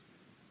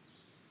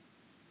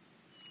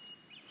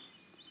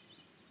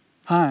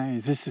Hi,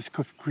 this is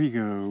Cliff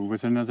Grigo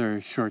with another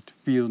short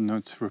Field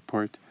Notes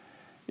report.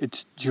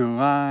 It's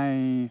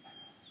July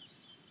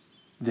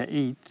the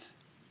 8th,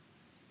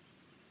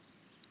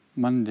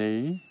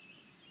 Monday.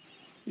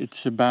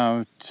 It's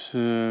about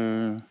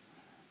 10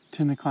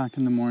 o'clock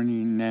in the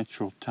morning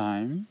natural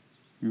time.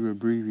 You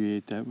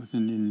abbreviate that with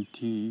an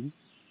NT.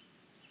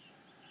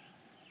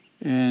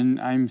 And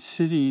I'm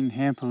sitting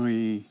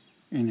happily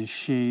in a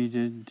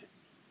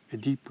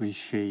deeply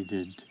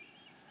shaded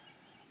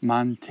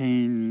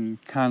montane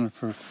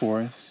conifer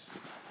forest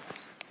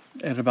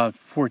at about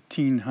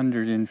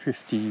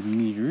 1,450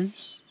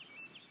 meters.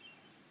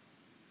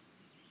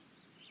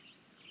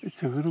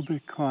 It's a little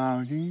bit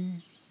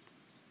cloudy.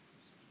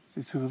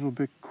 It's a little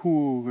bit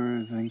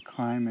cooler than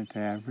climate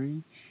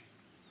average.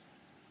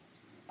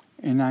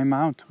 And I'm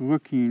out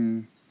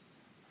looking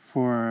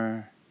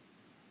for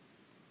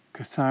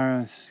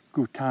Catharus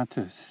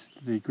guttatus,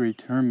 the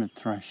great hermit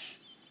thrush,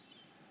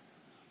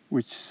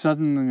 which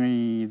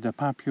suddenly the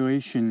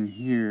population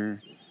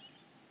here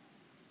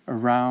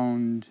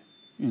around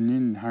and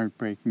in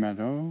HEARTBREAK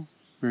Meadow,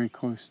 very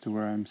close to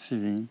where I'm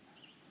sitting,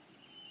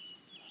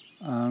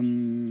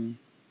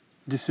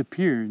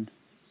 disappeared.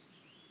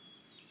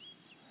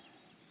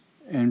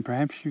 And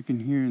perhaps you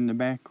can hear in the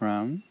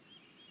background,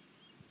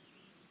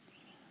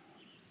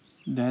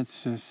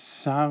 that's a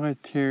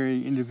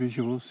solitary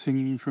individual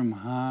singing from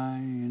high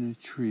in a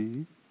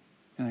tree,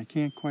 and I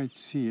can't quite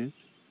see it.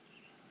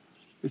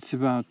 It's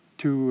about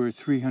 200 or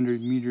 300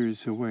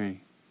 meters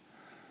away.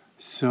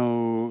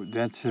 So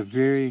that's a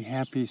very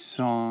happy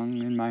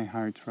song in my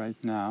heart right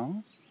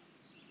now,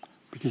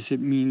 because it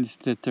means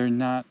that they're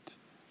not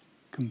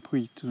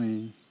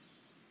completely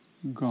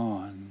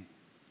gone.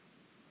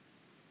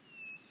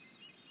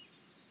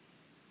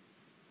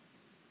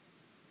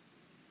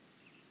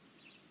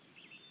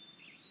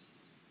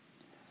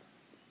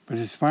 But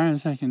as far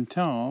as I can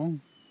tell,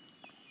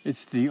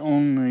 it's the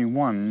only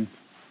one.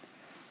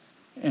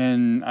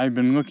 And I've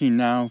been looking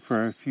now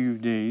for a few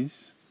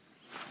days.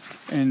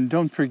 And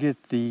don't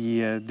forget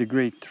the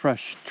great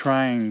thrush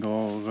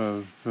triangle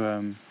of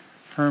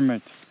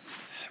Hermit,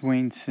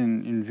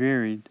 Swainson, and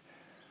Varied.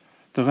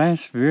 The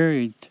last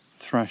varied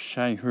thrush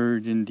I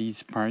heard in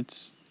these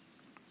parts,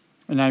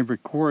 and I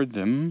record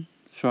them,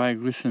 so I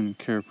listen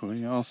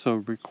carefully. I also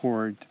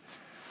record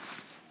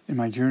in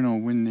my journal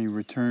when they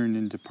return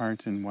and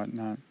depart and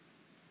whatnot.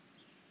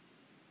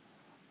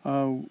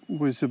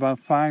 Was about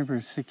 5 or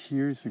 6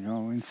 years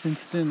ago, and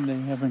since then they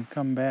haven't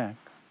come back.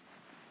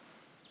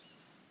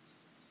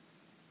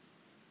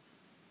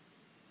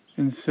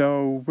 And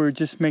so we're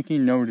just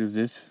making note of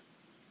this.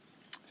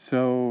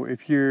 So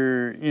if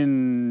you're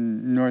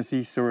in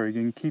Northeast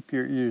Oregon, keep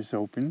your ears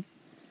open,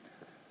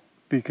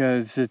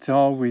 because it's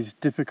always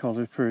difficult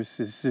at first.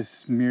 Is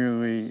this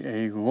merely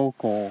a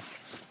local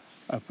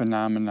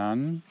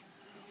phenomenon,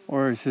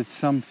 or is it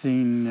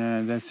something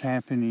that's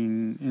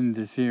happening in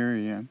this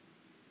area?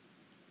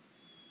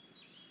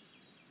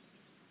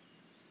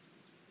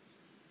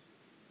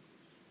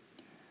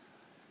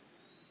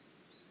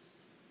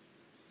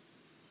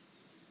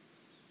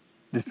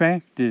 The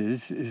fact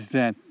is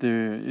that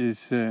there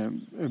is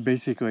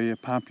basically a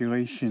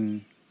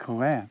population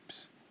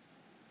collapse.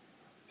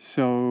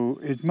 So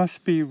it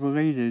must be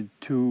related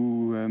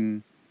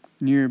to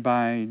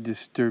nearby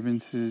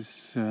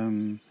disturbances,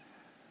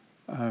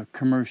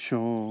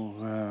 commercial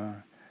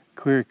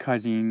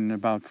clear-cutting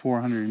about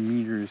 400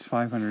 meters,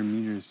 500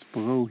 meters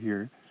below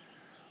here,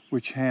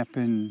 which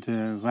happened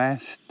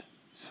last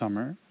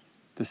summer,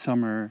 the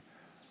summer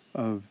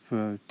of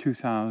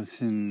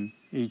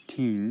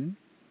 2018.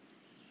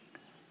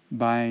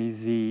 By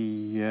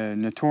the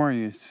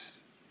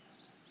notorious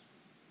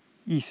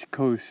East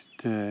Coast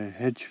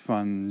hedge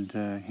fund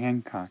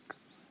Hancock.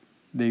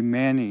 They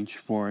manage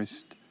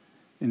forest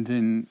and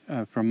then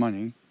for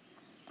money,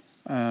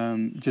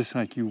 just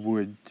like you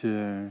would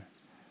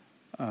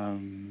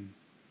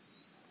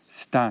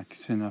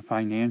stocks in a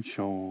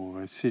financial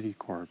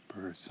Citicorp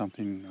or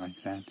something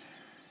like that,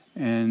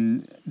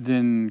 and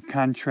then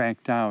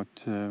contract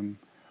out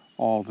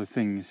all the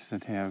things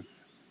that have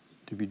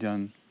to be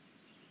done,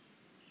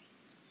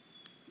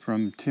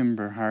 from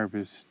timber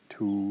harvest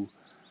to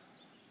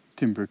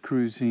timber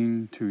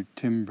cruising to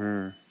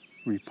timber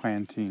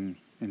replanting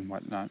and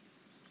whatnot.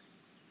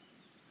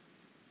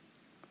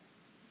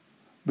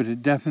 But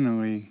it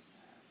definitely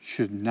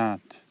should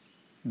not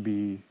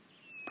be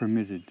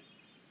permitted,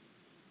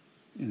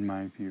 in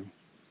my view.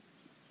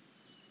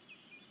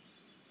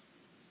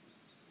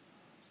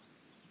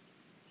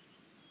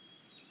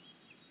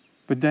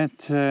 But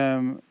that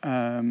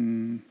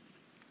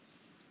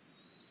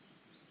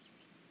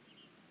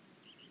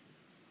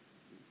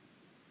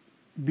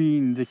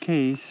being the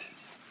case,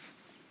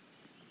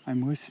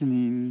 I'm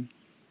listening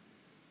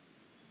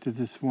to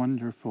this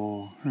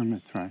wonderful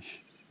hermit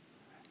thrush.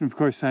 And of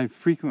course, I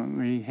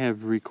frequently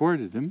have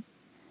recorded them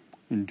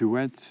in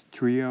duets,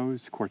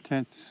 trios,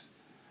 quartets.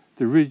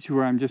 The ridge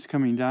where I'm just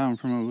coming down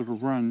from a little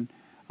run,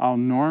 I'll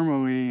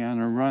normally on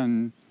a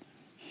run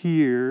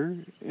hear,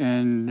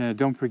 and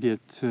don't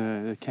forget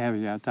the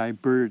caveat, I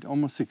bird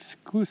almost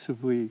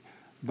exclusively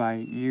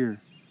by ear.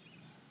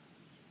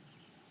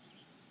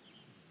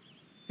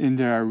 And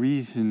there are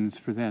reasons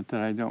for that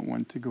I don't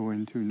want to go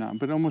into now,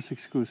 but almost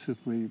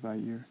exclusively by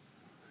ear.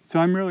 So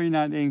I'm really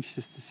not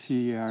anxious to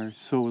see our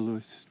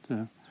soloist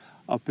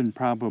up in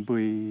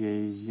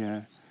probably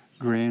a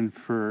grand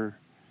fir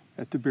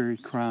at the very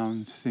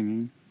crown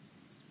singing.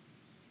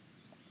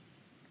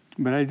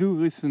 But I do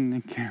listen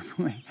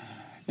carefully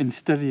and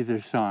study their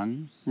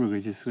song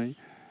religiously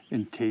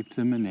and tape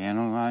them and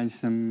analyze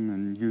them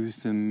and use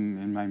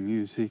them in my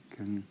music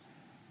and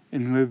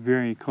live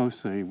very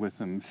closely with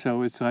them.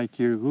 So it's like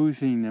you're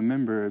losing a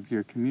member of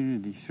your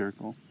community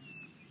circle.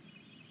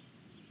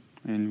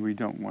 And we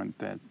don't want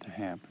that to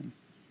happen.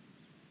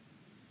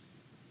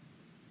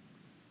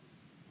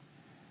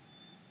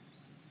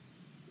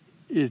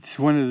 It's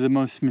one of the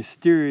most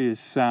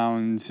mysterious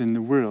sounds in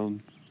the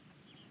world.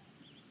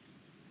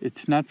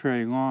 It's not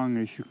very long,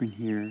 as you can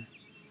hear.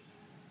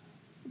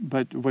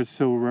 But what's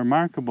so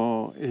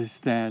remarkable is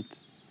that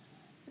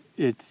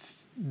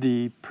it's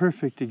the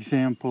perfect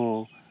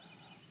example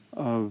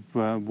of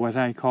what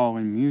I call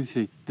in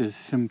music the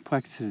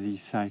simplexity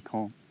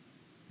cycle,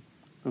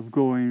 of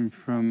going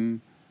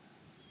from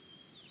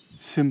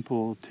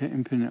simple to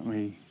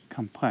infinitely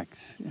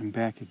complex and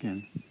back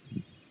again.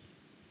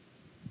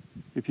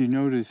 If you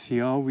notice, he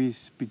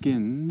always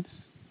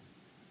begins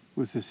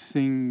with a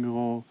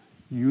single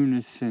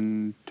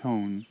unison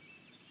tone.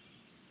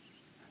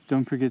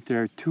 Don't forget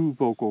there are two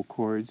vocal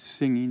cords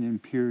singing in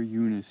pure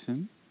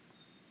unison.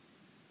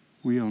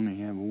 We only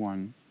have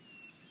one.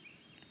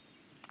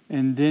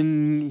 And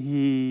then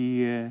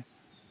he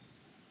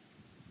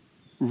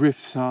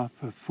riffs off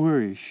a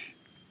flourish,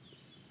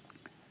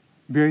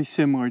 very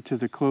similar to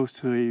the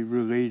closely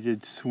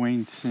related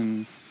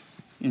Swainson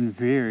and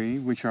Very,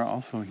 which are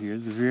also here.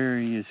 The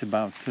Very is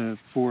about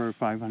 400 or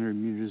 500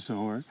 meters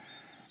lower,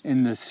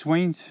 and the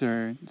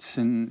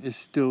Swainson is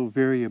still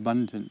very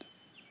abundant,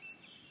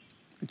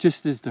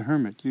 just as the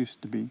Hermit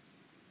used to be.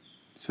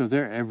 So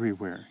they're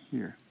everywhere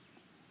here.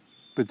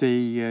 But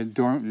they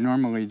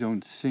normally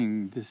don't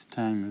sing this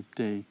time of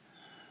day.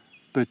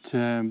 But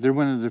they're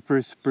one of the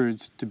first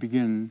birds to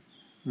begin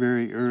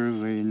very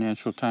early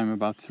natural time,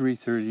 about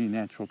 3:30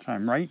 natural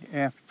time, right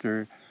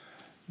after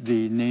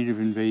the native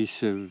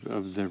invasive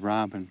of the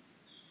robin.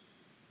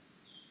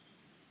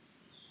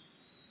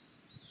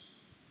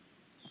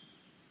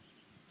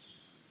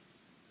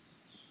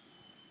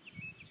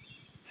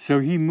 So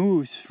he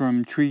moves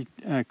from tree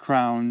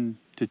crown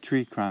to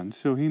tree crown.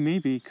 So he may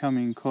be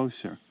coming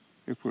closer,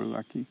 if we're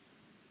lucky.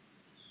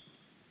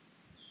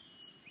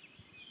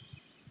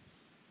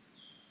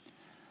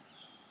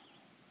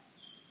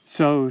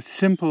 So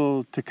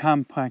simple to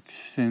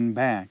complex and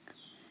back.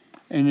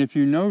 And if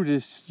you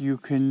notice, you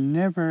can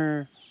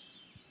never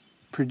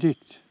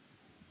predict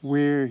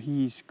where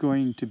he's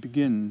going to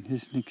begin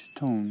his next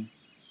tone.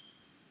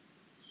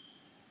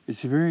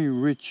 It's a very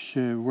rich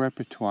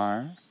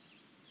repertoire.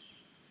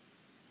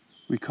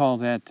 We call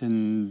that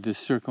in the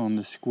Circle and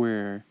the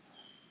Square,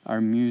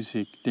 our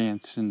music,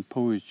 dance, and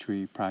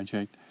poetry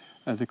project,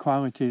 the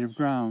qualitative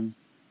ground.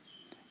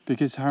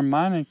 Because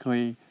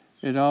harmonically,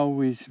 it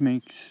always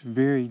makes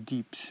very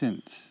deep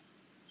sense.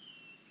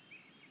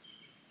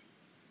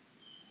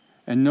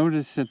 And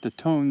notice that the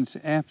tones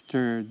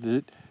after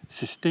the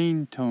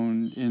sustained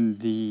tone in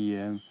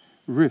the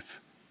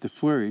riff, the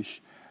flourish,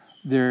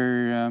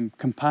 they're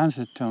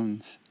composite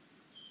tones.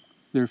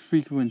 They're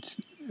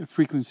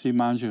frequency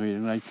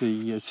modulated, like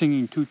the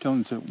singing two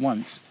tones at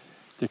once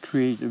to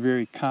create a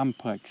very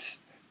complex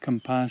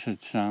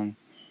composite sound.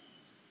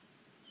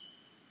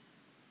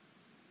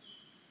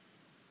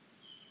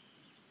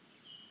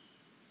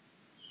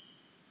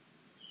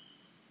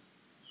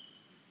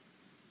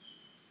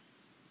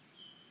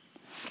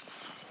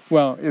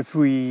 Well, if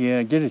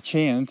we get a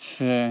chance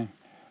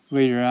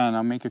later on,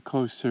 I'll make a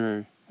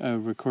closer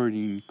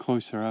recording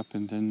closer up,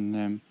 and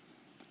then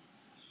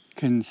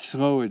can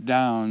slow it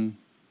down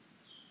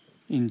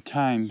in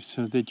time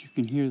so that you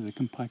can hear the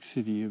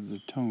complexity of the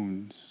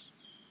tones.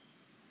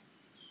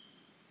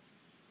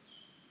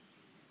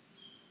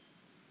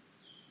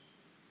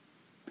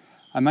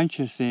 I might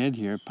just add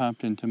here, it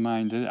popped into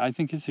mind, that I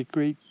think it's a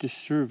great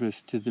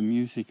disservice to the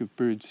music of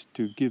birds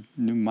to give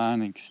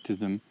mnemonics to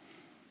them.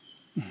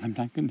 I'm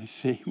not going to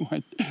say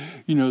what,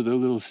 the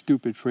little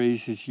stupid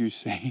phrases you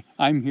say.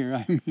 I'm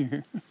here, I'm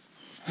here.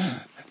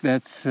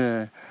 That's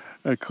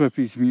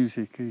Clippy's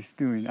music he's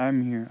doing.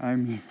 I'm here,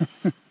 I'm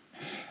here.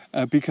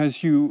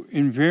 Because you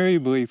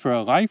invariably, for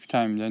a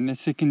lifetime then,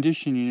 it's a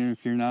conditioning, and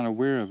if you're not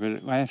aware of it,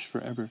 it lasts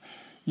forever.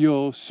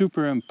 You'll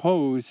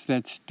superimpose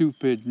that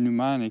stupid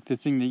mnemonic, the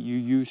thing that you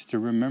use to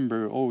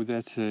remember, oh,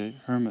 that's a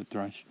hermit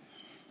thrush,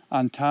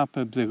 on top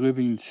of the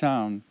living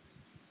sound.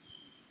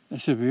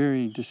 That's a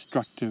very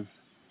destructive,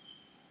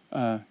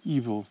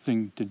 evil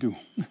thing to do,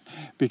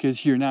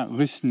 because you're not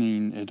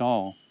listening at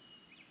all.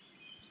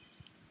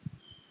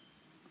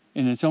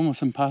 And it's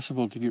almost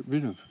impossible to get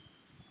rid of.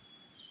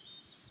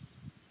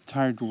 It's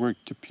hard work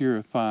to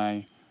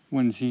purify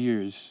one's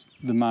ears,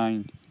 the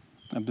mind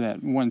of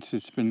that once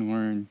it's been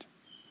learned,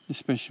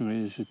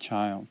 especially as a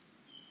child.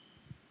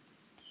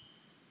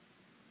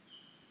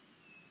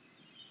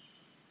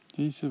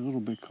 He's a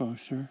little bit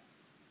closer.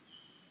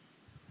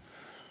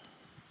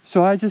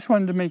 So I just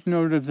wanted to make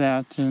note of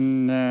that,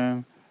 and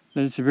that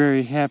it's a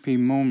very happy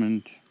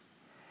moment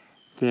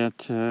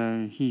that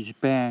he's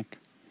back.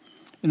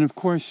 And of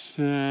course,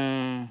 it's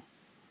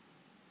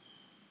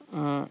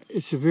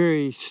a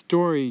very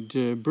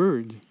storied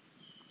bird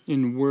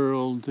in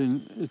world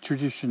and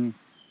tradition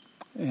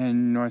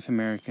and North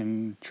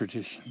American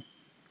tradition.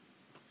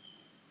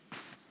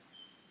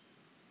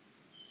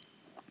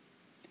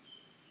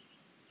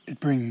 It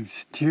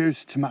brings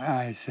tears to my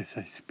eyes as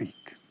I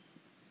speak.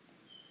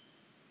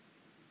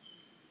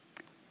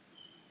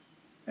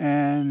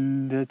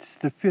 And it's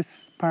the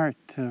fifth part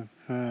of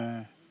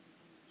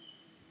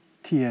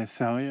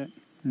T.S. Eliot.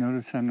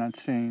 Notice I'm not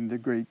saying the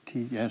great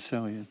T.S.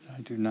 Eliot.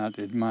 I do not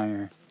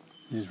admire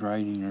his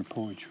writing or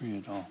poetry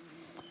at all.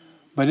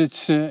 But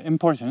it's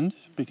important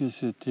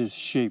because it has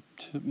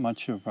shaped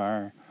much of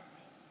our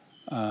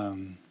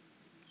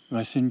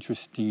less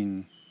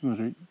interesting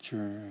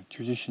literature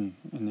tradition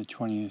in the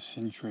 20th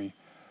century.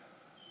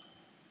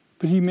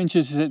 But he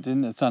mentions it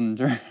in the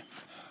Thunder,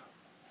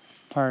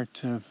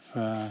 part of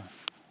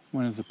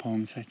one of the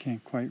poems. I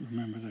can't quite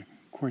remember the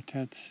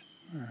quartets.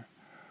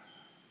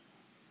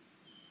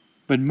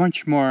 But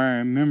much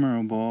more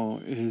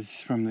memorable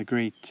is from the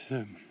great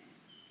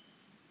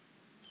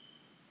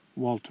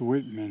Walt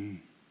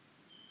Whitman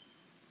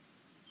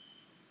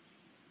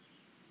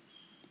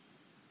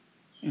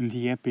in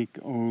the epic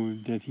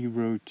ode that he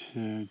wrote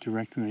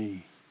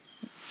directly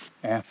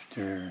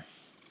after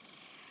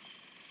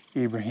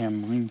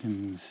Abraham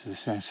Lincoln's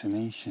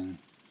assassination,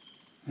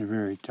 a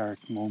very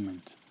dark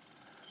moment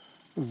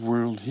of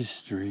world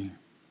history.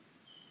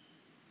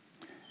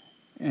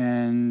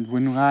 And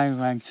when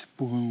lilacs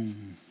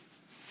bloom,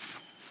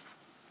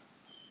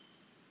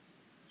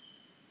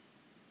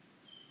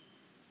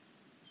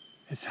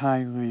 it's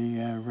highly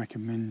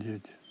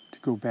recommended to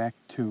go back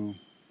to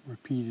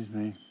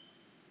repeatedly,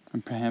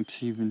 and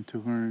perhaps even to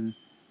learn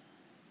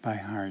by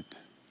heart.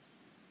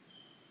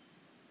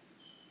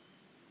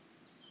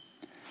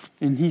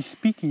 And he's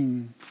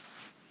speaking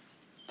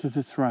to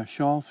the thrush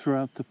all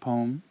throughout the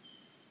poem,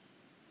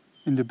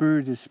 and the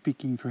bird is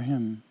speaking for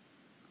him,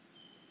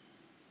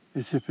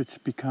 as if it's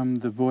become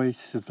the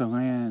voice of the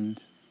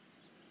land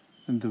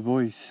and the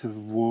voice of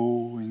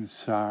woe and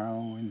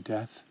sorrow and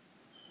death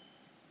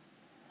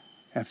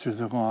after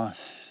the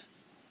loss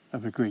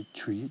of a great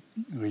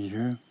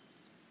leader.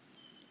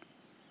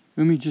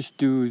 Let me just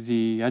do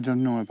I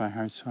don't know it by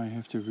heart, so I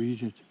have to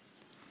read it.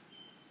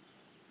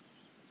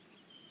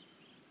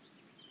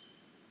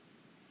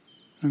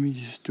 Let me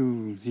just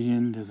do the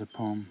end of the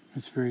poem.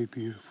 It's very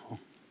beautiful.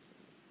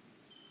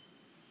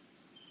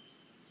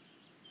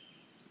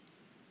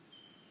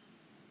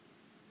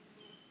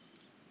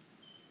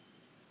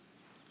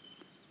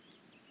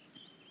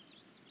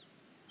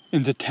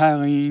 In the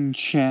tallying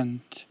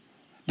chant,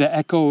 the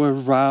echo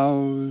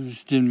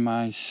aroused in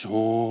my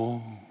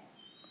soul,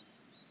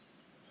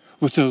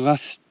 with a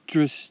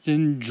lustrous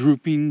and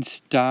drooping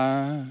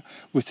star,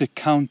 with a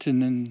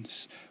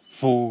countenance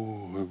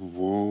full of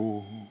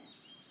woe,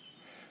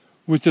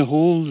 with the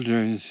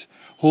holders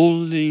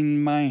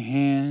holding my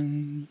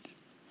hand,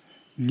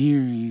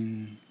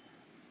 nearing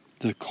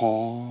the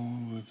call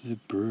of the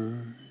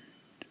bird.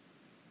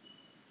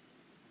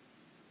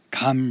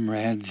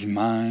 Comrades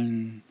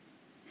mine,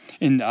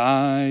 and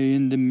I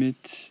in the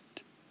midst,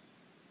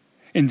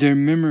 in their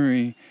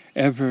memory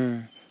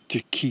ever to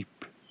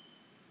keep,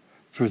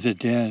 for the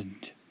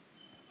dead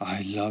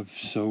I love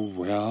so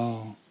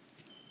well,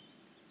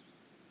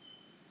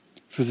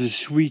 for the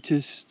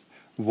sweetest,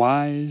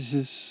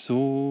 wisest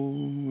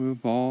soul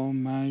of all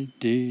my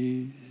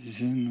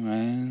days and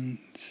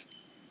lands.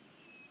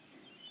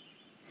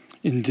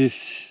 In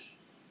this,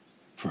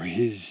 for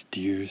his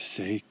dear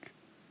sake,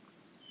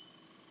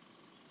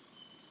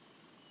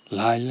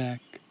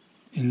 lilac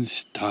and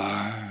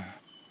star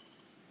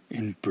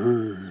and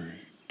bird,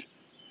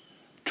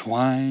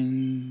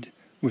 twined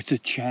with the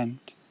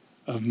chant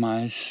of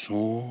my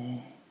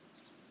soul.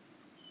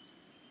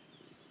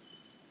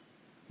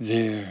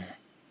 There,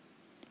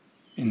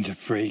 in the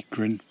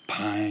fragrant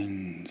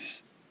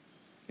pines,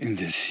 in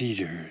the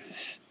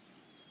cedars,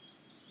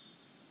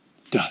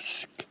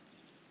 dusk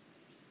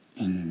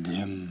and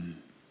dim.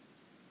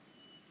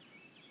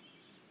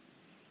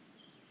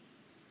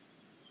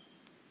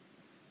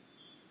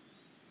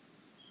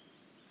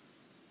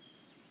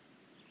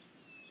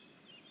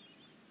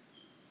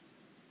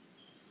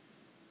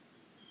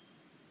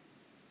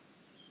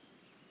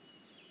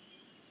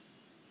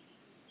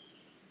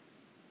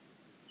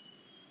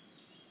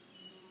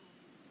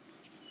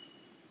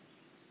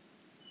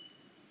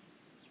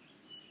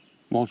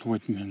 Walt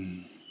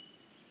Whitman.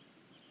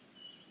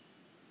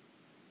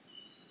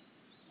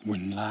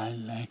 When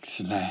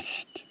lilacs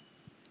last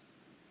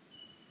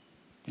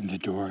in the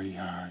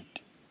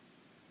dooryard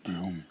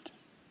bloomed,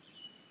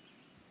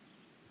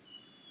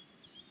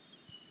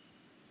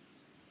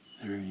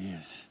 There he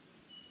is.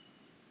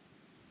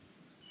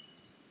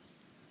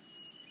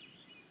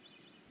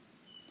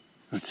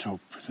 Let's hope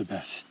for the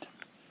best.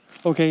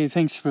 Okay,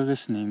 thanks for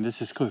listening.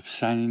 This is Cliff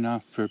signing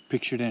off for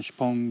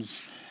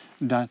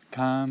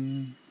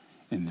picture-poems.com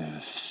in the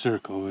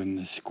circle in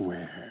the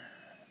square.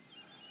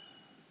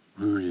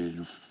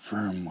 Rooted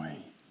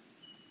firmly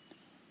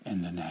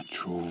in the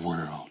natural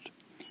world.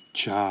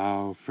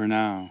 Ciao for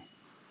now.